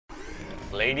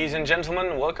Ladies and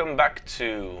gentlemen, welcome back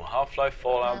to Half-Life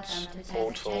Fallout's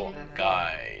Portal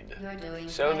Guide.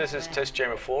 So this is Test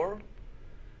Chamber 4,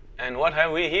 and what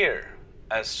have we here?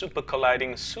 A super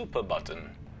colliding super button,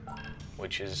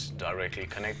 which is directly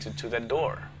connected to that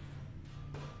door.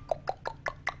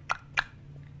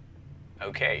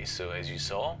 Okay, so as you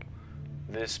saw,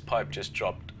 this pipe just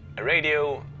dropped a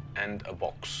radio and a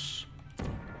box.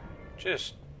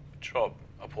 Just drop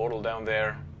a portal down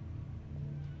there,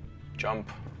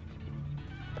 jump,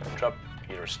 drop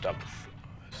your stuff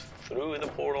through the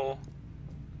portal.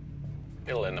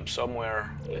 It'll end up somewhere.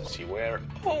 Let's see where.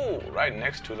 Oh, right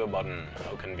next to the button.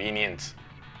 How convenient.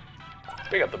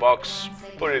 Pick up the box,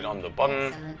 put it on the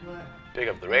button, pick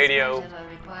up the radio,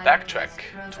 backtrack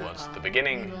towards the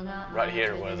beginning, right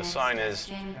here where the sign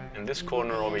is. In this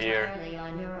corner over here,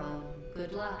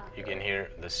 you can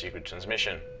hear the secret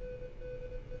transmission.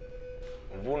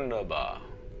 Wunderbar.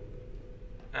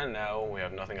 And now we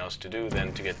have nothing else to do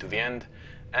than to get to the end.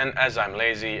 And as I'm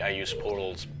lazy, I use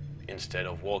portals instead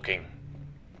of walking.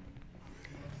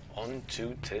 On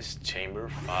to Test Chamber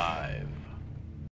 5.